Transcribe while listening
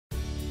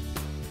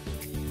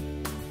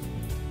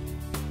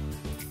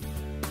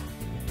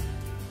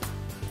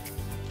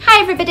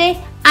Hi everybody,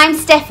 I'm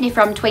Stephanie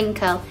from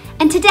Twinkl,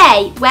 and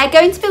today we're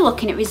going to be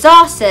looking at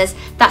resources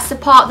that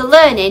support the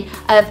learning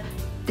of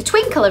the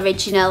Twinkl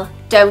original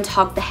Don't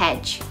Hog the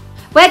Hedge.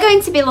 We're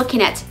going to be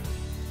looking at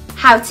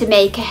how to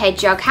make a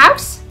hedgehog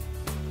house,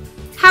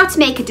 how to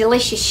make a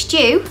delicious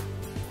stew,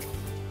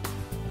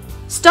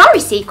 story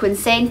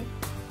sequencing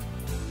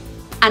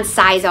and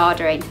size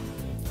ordering.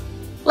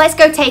 Let's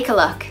go take a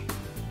look.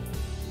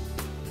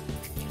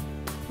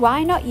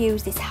 Why not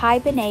use this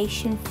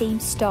hibernation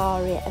themed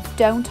story of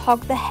Don't Hog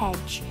the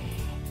Hedge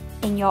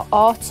in your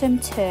autumn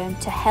term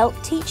to help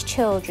teach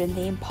children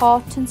the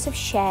importance of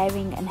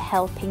sharing and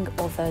helping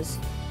others?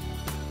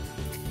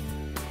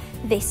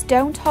 This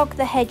Don't Hog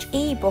the Hedge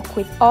ebook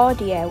with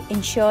audio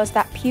ensures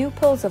that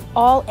pupils of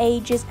all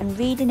ages and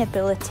reading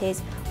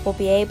abilities will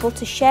be able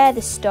to share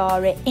the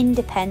story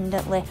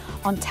independently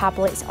on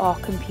tablets or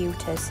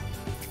computers.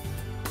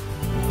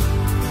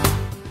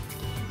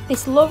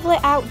 This lovely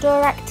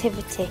outdoor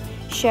activity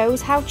shows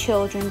how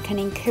children can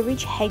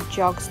encourage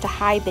hedgehogs to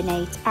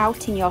hibernate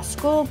out in your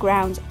school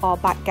grounds or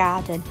back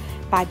garden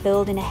by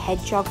building a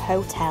hedgehog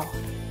hotel.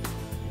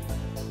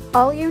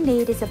 All you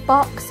need is a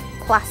box,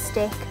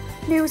 plastic,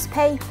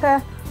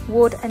 newspaper,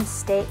 wood and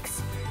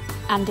sticks,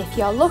 and if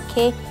you're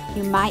lucky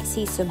you might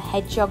see some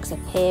hedgehogs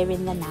appear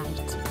in the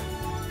night.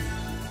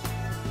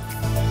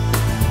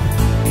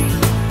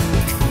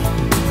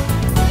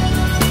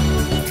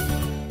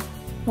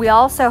 We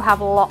also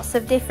have lots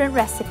of different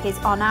recipes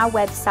on our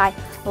website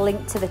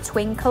linked to the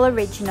Twinkl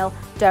original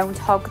Don't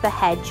Hog the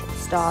Hedge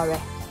story.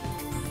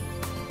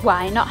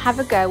 Why not have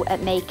a go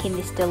at making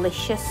this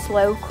delicious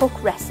slow cook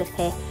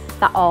recipe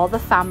that all the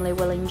family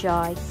will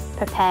enjoy?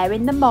 Prepare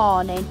in the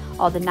morning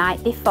or the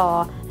night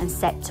before and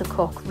set to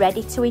cook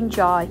ready to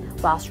enjoy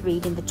whilst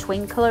reading the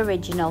Twinkl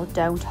original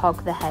Don't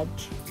Hog the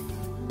Hedge.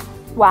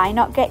 Why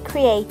not get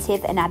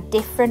creative and add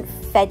different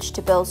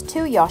vegetables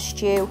to your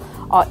stew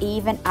or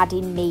even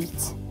adding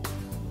meat?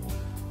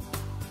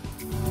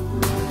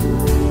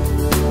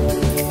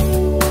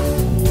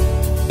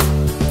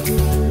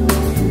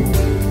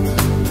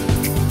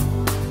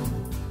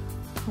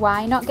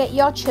 Why not get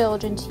your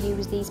children to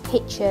use these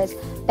pictures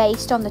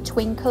based on the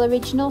Twinkl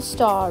original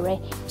story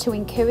to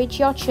encourage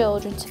your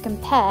children to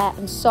compare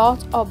and sort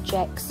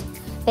objects?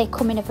 They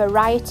come in a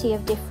variety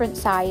of different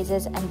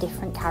sizes and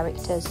different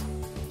characters.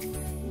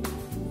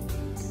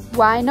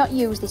 Why not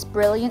use this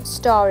brilliant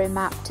story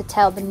map to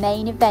tell the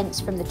main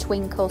events from the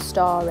Twinkl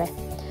story?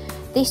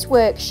 This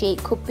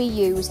worksheet could be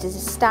used as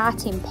a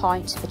starting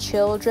point for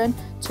children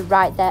to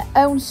write their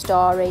own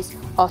stories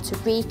or to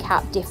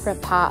recap different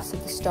parts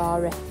of the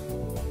story.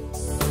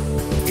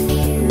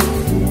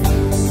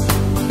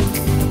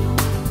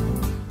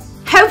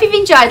 Hope you've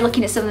enjoyed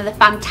looking at some of the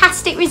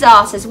fantastic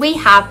resources we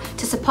have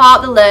to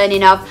support the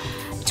learning of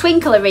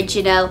Twinkl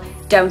original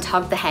Don't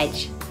Hog the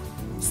Hedge.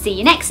 See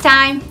you next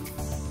time.